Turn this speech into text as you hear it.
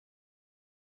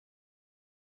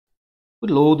We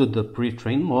loaded the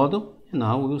pre-trained model, and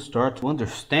now we will start to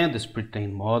understand this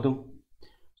pre-trained model.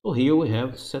 So here we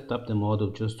have set up the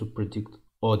model just to predict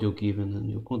audio given a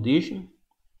new condition.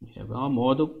 We have our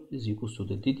model is equals to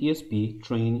the DDSP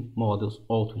training models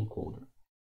autoencoder.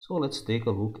 So let's take a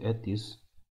look at this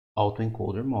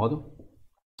autoencoder model.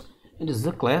 And this is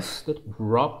a class that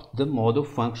wrapped the model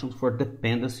function for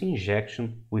dependency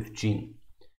injection with gene.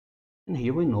 And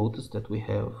here we notice that we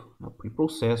have a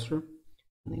preprocessor,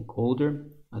 an encoder,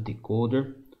 a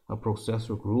decoder, a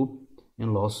processor group,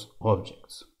 and loss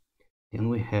objects. Then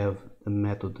we have the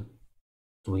method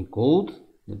to encode,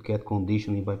 that get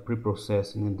conditioning by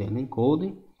preprocessing and then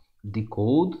encoding,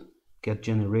 decode, get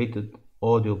generated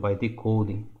audio by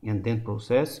decoding and then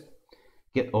processing,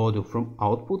 get audio from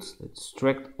outputs,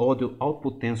 extract audio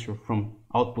output tensor from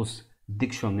outputs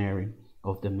dictionary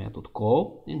of the method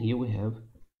call, and here we have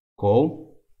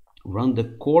call, run the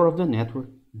core of the network,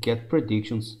 get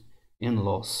predictions and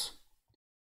loss.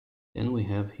 Then we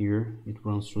have here, it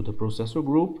runs through the processor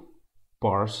group,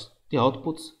 parse the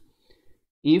outputs.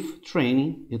 If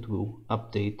training, it will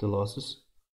update the losses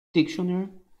dictionary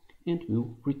and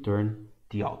will return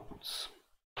the outputs.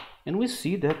 And we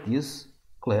see that this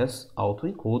class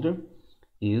autoencoder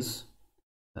is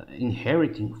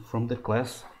inheriting from the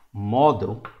class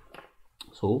model.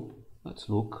 So let's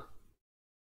look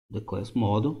at the class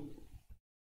model.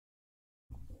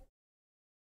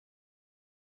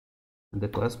 And the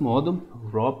class model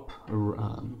wrap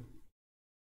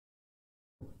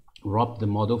the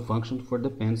model function for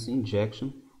dependency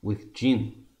injection with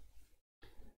gene,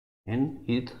 and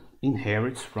it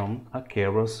inherits from a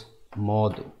Keras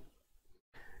model.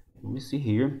 And we see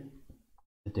here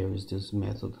that there is this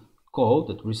method call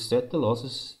that reset the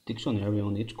losses dictionary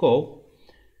on each call,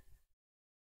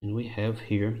 and we have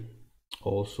here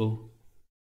also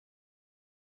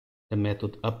the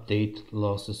method update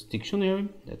losses dictionary.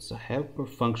 That's a helper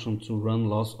function to run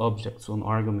loss objects on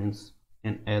arguments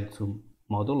and add to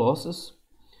model losses.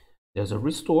 There's a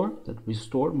restore that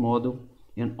restore model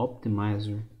and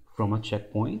optimizer from a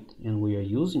checkpoint, and we are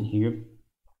using here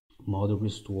model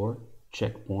restore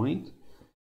checkpoint,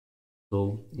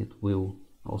 so it will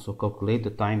also calculate the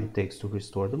time it takes to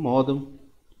restore the model,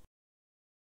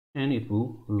 and it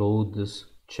will load this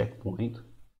checkpoint.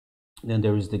 Then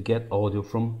there is the get audio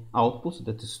from outputs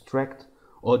that extract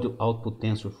audio output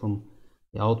tensor from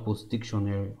the outputs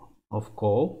dictionary of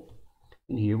call.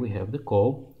 And here we have the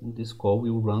call. In this call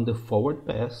we will run the forward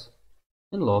pass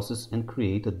and losses and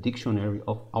create a dictionary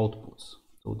of outputs.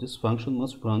 So this function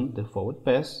must run the forward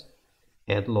pass,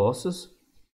 add losses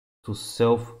to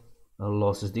self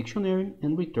losses dictionary,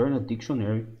 and return a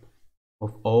dictionary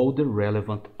of all the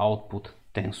relevant output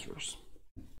tensors.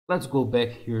 Let's go back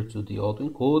here to the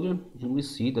autoencoder, and we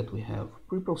see that we have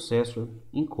preprocessor,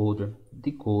 encoder,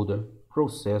 decoder,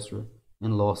 processor,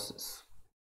 and losses.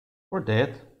 For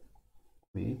that,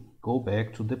 we go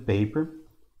back to the paper,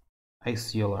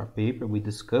 ICLR paper. We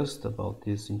discussed about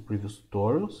this in previous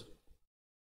tutorials.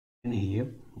 And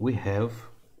here we have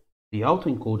the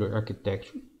autoencoder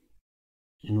architecture.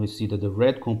 And we see that the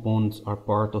red components are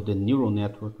part of the neural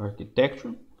network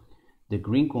architecture. The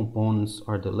green components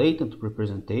are the latent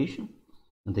representation.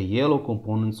 And the yellow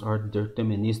components are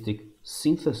deterministic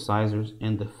synthesizers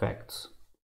and effects.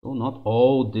 So not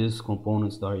all these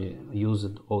components are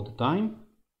used all the time.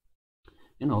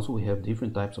 And also we have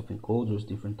different types of encoders,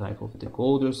 different types of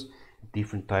decoders,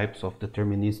 different types of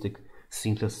deterministic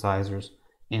synthesizers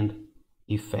and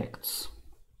effects.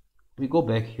 We go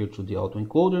back here to the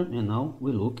autoencoder, and now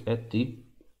we look at the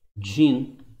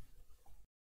gene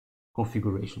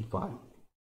configuration file.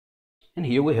 And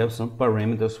here we have some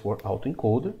parameters for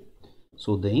autoencoder.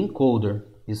 So the encoder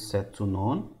is set to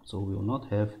none, so we will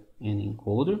not have any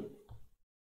encoder.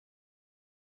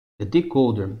 The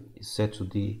decoder is set to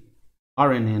the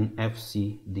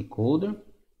RNN-FC decoder.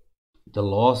 The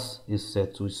loss is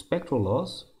set to spectral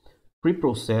loss.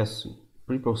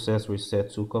 Preprocessor is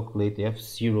set to calculate the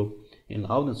F0 in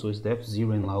loudness, so it's the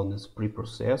F0 in loudness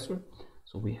preprocessor.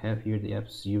 So we have here the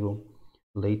F0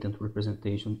 latent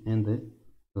representation and the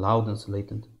loudness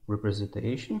latent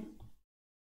representation.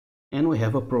 And we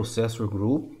have a processor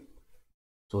group.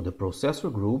 So the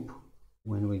processor group,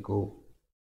 when we go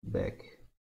back,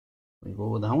 we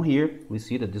go down here, we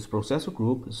see that this processor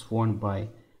group is formed by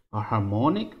a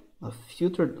harmonic, a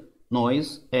filtered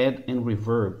noise, add, and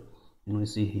reverb. And we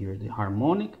see here the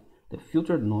harmonic, the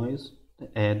filtered noise, the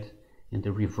add, and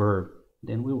the reverb.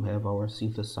 Then we will have our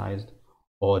synthesized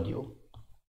audio.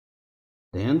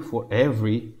 Then for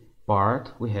every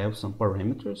part we have some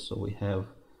parameters. So we have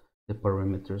the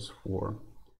parameters for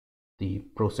the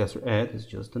processor add, is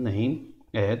just the name,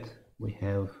 add. We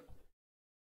have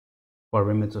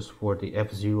parameters for the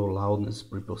F0 loudness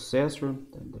preprocessor,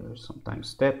 then there are sometimes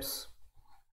steps,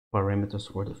 parameters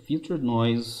for the filtered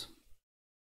noise,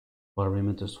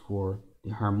 parameters for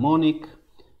the harmonic,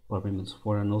 parameters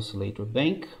for an oscillator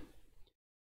bank,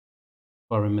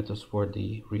 parameters for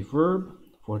the reverb,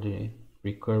 for the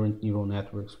recurrent neural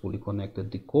networks fully connected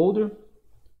decoder,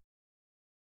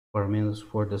 parameters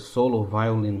for the solo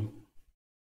violin,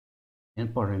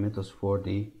 and parameters for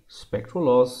the spectral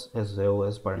loss, as well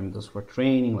as parameters for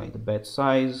training like the batch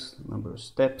size, number of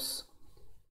steps,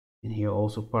 and here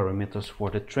also parameters for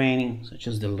the training such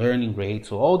as the learning rate.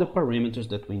 So all the parameters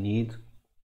that we need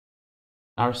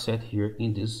are set here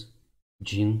in this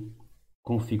gene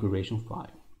configuration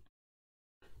file.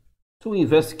 To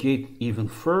investigate even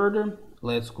further,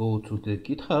 let's go to the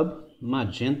GitHub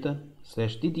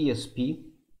magenta/DDSP,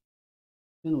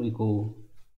 and we go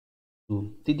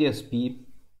to DDSP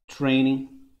training.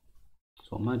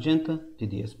 So magenta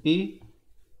DDSP,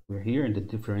 we're here in the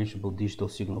differentiable digital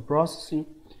signal processing.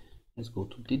 Let's go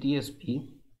to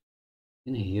DDSP,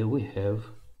 and here we have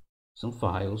some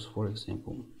files, for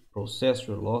example,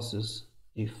 processor losses,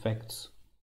 effects,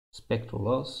 spectral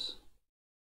loss.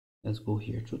 Let's go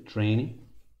here to training,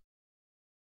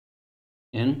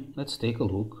 and let's take a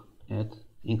look at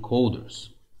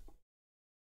encoders.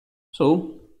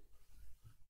 So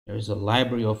there is a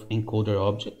library of encoder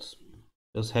objects.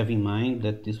 Just have in mind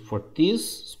that for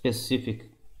this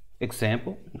specific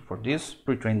example, for this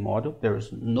pre-trained model, there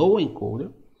is no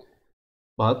encoder,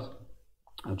 but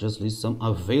I'll just list some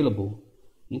available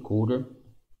encoder.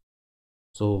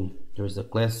 So there's a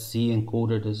class C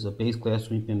encoder. There's a base class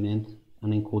to implement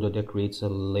an encoder that creates a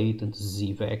latent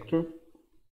Z vector.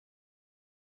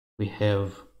 We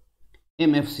have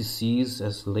MFCCs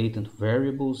as latent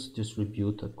variables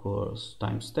distributed across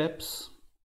time steps.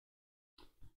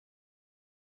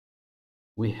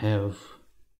 We have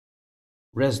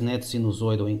ResNet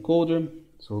sinusoidal encoder.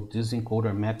 So this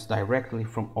encoder maps directly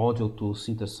from audio to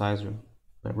synthesizer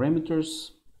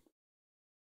parameters.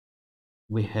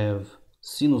 We have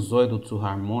sinusoidal to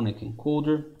harmonic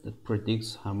encoder that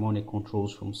predicts harmonic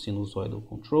controls from sinusoidal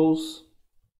controls.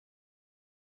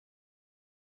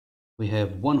 We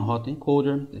have one hot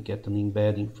encoder that get an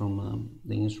embedding from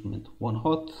the instrument one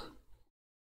hot.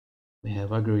 We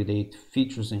have aggregate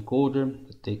features encoder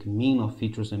that take mean of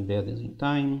features embedded in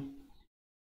time.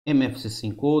 MFCC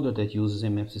encoder that uses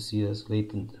MFCC as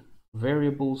latent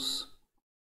variables.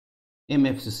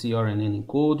 MFCC RNN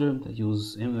encoder that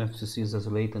uses MFCCs as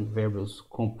latent variables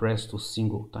compressed to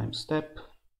single time step.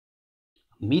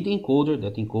 MIDI encoder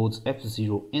that encodes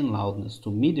F0 and loudness to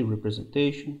MIDI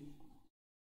representation.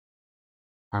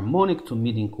 Harmonic to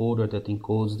MIDI encoder that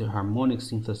encodes the harmonic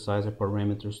synthesizer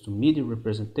parameters to MIDI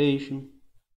representation.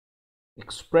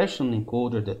 Expression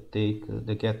encoder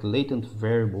that get latent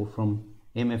variable from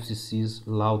MFCC's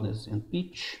loudness and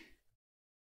pitch.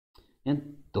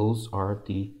 And those are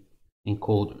the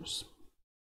encoders.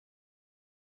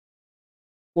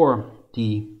 For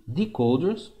the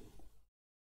decoders,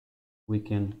 we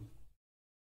can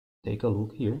take a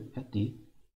look here at the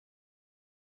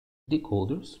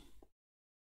decoders.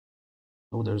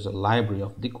 So there's a library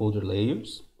of decoder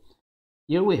layers.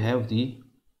 Here we have the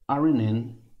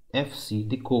RNN FC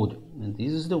decoder, and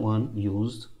this is the one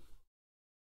used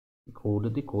to call the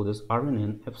decoders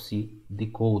RNN FC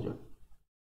decoder.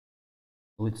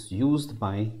 So it's used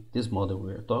by this model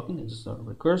we are talking. It's a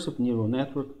recursive neural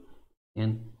network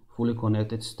and fully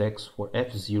connected stacks for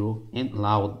F0 and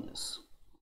loudness.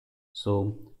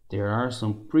 So there are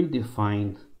some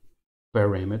predefined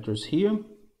parameters here,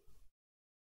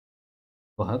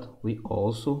 but we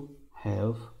also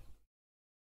have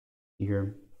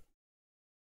here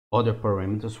other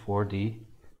parameters for the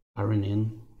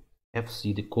RNN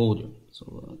FC decoder.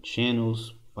 So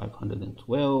channels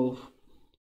 512,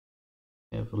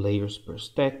 have layers per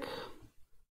stack,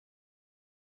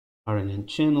 RNN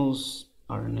channels,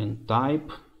 RNN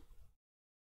type,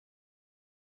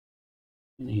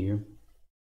 and here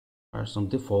are some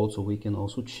defaults, so we can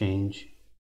also change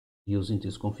using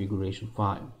this configuration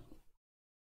file.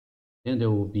 Then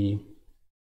there will be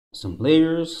some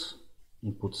layers,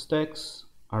 input stacks,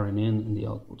 RNN in the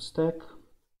output stack.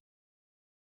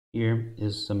 Here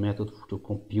is a method to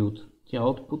compute the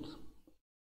output,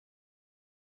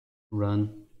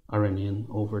 run RNN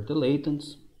over the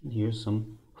latents, and here's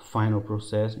some final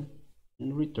processing,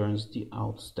 and returns the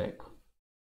out stack.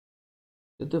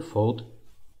 The default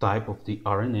type of the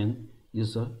RNN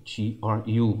is a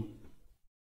GRU.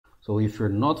 So if you're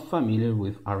not familiar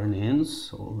with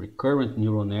RNNs, or recurrent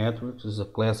neural networks, is a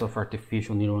class of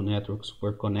artificial neural networks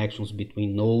where connections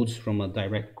between nodes from a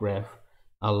direct graph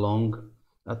along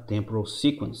a temporal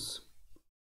sequence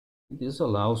This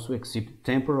allows to exhibit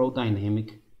temporal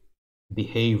dynamic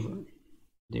behavior.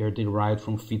 They are derived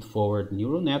from feed-forward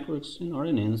neural networks, and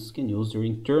RNNs can use their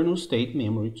internal state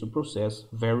memory to process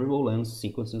variable length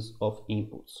sequences of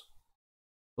inputs.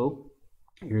 So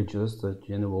here just a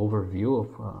general overview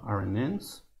of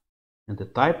RNNs. And the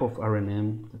type of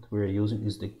RNN that we are using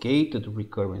is the gated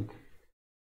recurrent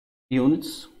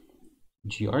units,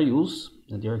 GRUs,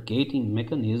 and they are gating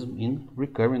mechanism in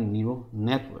recurrent neural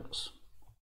networks.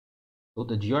 So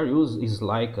the GRUs is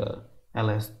like a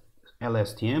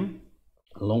LSTM,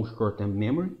 long short-term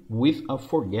memory, with a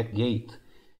forget gate,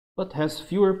 but has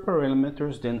fewer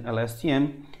parameters than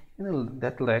LSTM, and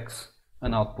that lacks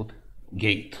an output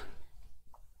gate.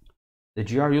 The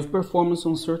GRU's performance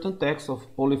on certain texts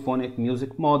of polyphonic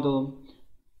music model,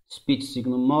 speech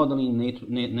signal modeling,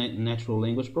 natural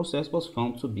language process was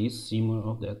found to be similar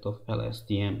to that of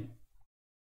LSTM.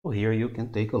 So here you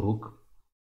can take a look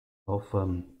of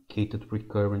gated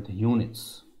recurrent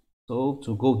units. So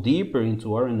to go deeper into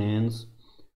RNNs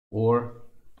or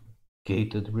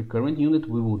gated recurrent unit,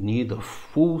 we would need a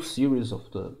full series of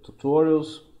the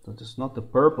tutorials. That is not the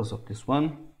purpose of this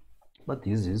one, but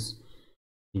this is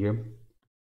here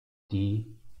the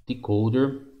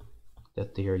decoder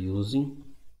that they are using,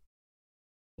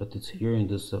 that is here in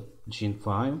this gene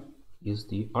file, is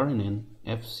the RNN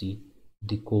FC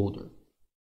decoder.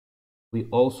 We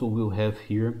also will have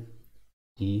here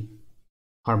the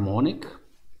harmonic,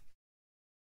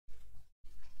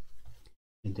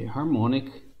 and the harmonic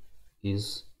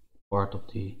is part of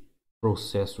the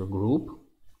processor group.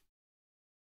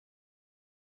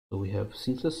 So we have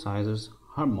synthesizers,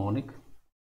 harmonic.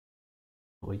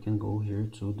 We can go here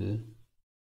to the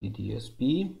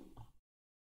DDSP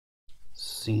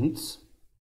synths,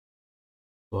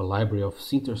 so a library of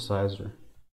synthesizer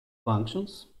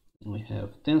functions. And we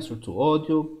have tensor to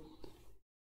audio.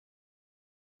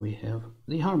 We have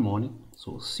the harmonic,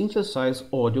 so synthesize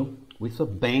audio with a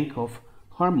bank of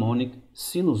harmonic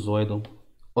sinusoidal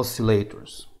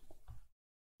oscillators.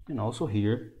 And also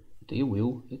here they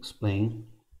will explain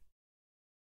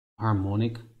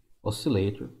harmonic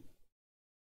oscillator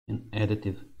and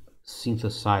additive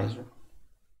synthesizer.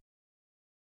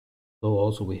 So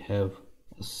also we have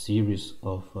a series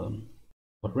of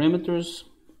parameters.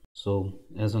 So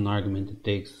as an argument, it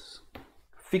takes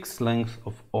fixed length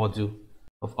of audio,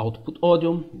 of output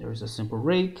audio. There is a sample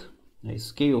rate, a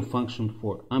scale function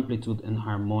for amplitude and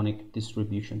harmonic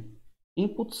distribution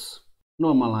inputs,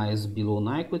 normalize below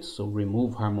Nyquist, so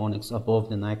remove harmonics above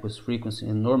the Nyquist frequency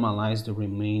and normalize the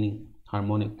remaining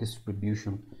harmonic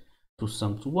distribution to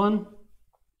sum to 1,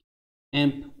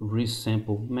 amp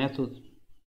resample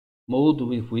mode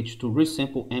with which to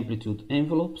resample amplitude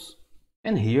envelopes.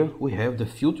 And here we have the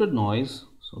filtered noise.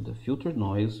 So the filtered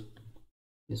noise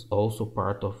is also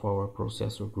part of our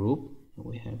processor group.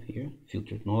 We have here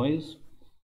filtered noise.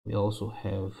 We also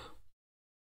have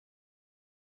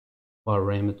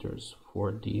parameters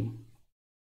for the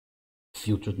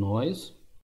filtered noise.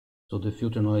 So the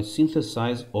filtered noise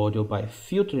synthesizes audio by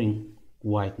filtering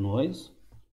white noise.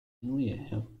 And we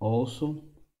have also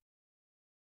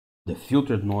the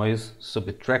filtered noise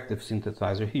subtractive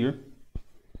synthesizer here.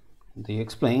 They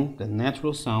explain that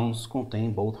natural sounds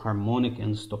contain both harmonic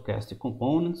and stochastic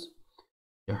components.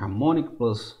 The harmonic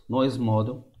plus noise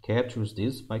model captures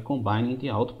this by combining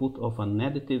the output of an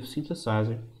additive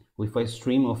synthesizer with a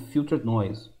stream of filtered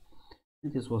noise.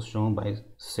 And this was shown by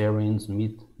Sarah and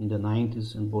Smith in the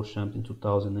 90s and Beauchamp in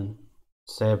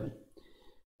 2007.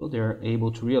 So they are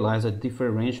able to realize a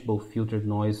differentiable filtered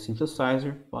noise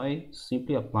synthesizer by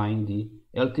simply applying the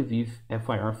LTV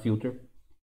FIR filter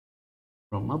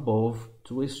from above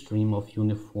to a stream of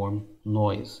uniform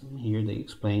noise. And here they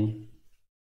explain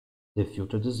the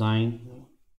filter design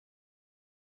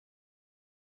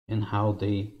and how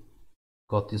they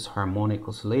got this harmonic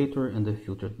oscillator and the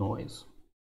filtered noise.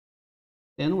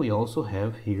 Then we also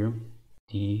have here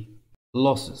the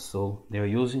losses. So they are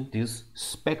using this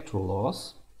spectral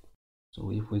loss.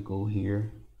 So if we go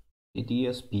here, the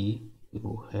DSP, we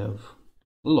will have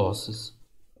losses.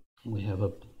 We have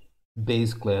a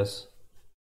base class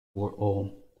for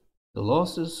all the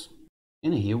losses.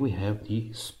 And here we have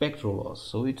the spectral loss.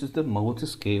 So it is the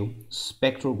multi-scale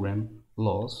spectrogram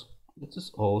loss. It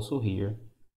is also here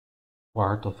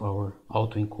part of our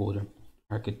autoencoder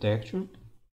architecture.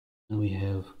 And we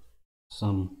have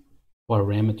some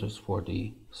parameters for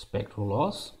the spectral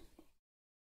loss.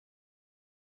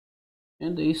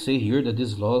 And they say here that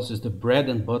this loss is the bread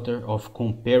and butter of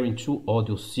comparing two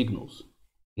audio signals.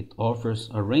 It offers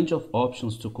a range of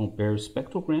options to compare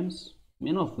spectrograms,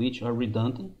 many of which are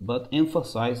redundant but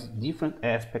emphasize different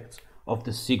aspects of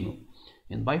the signal.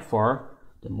 And by far,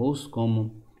 The most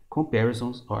common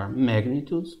comparisons are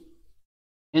magnitudes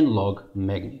and log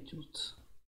magnitudes.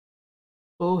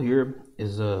 So here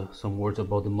is some words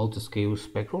about the multiscale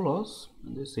spectral loss.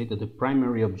 And they say that the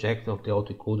primary objective of the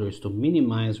autoencoder is to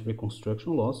minimize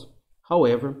reconstruction loss.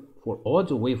 However, for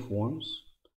audio waveforms,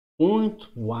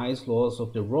 point-wise loss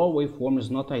of the raw waveform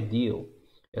is not ideal,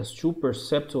 as two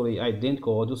perceptually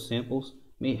identical audio samples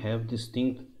may have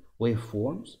distinct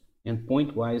waveforms, and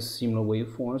point-wise similar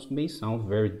waveforms may sound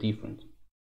very different.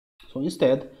 So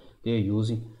instead, they are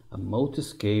using a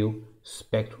multiscale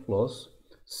spectral loss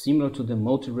similar to the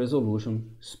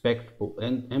multi-resolution spectral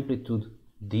and amplitude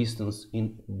distance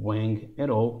in Wang et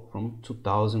al. From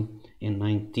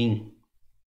 2019.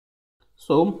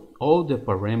 So all the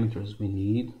parameters we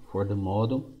need for the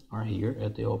model are here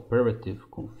at the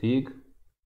operative config.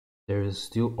 There is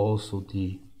still also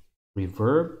the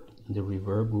reverb. The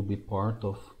reverb will be part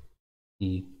of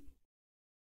the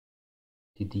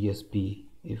DSP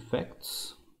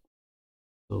effects.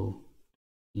 So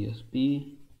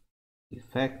DSP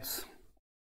effects.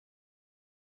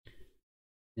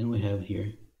 Then we have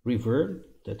here reverb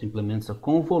that implements a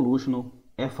convolutional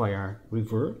FIR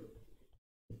reverb.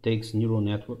 It takes neural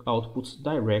network outputs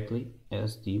directly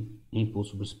as the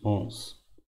impulse response.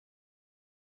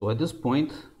 So at this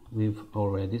point, we've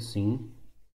already seen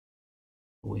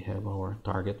we have our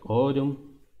target audio.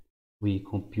 We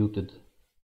computed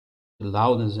the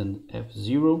loudness and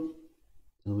F0,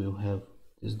 and we'll have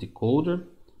this decoder.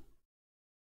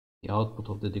 The output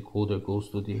of the decoder goes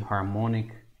to the harmonic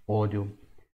audio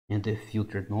and the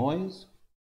filtered noise.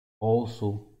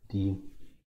 Also, the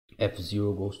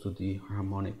F0 goes to the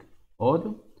harmonic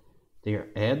audio. They are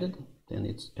added, then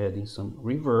it's adding some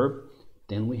reverb.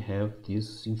 Then we have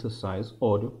this synthesized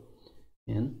audio,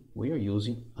 and we are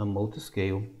using a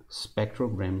multiscale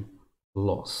spectrogram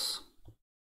loss.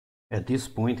 At this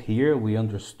point here, we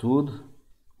understood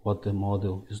what the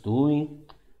model is doing.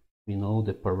 We know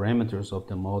the parameters of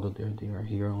the model, they are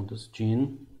here on the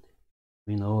screen.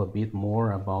 We know a bit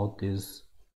more about this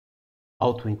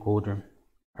autoencoder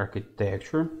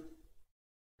architecture.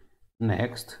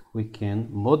 Next, we can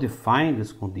modify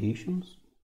these conditions.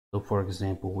 So for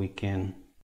example, we can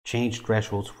change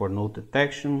thresholds for note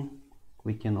detection.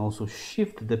 We can also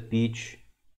shift the pitch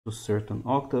to certain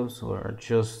octaves or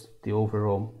adjust the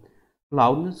overall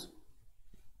loudness.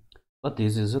 But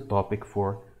this is a topic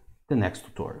for the next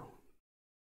tutorial.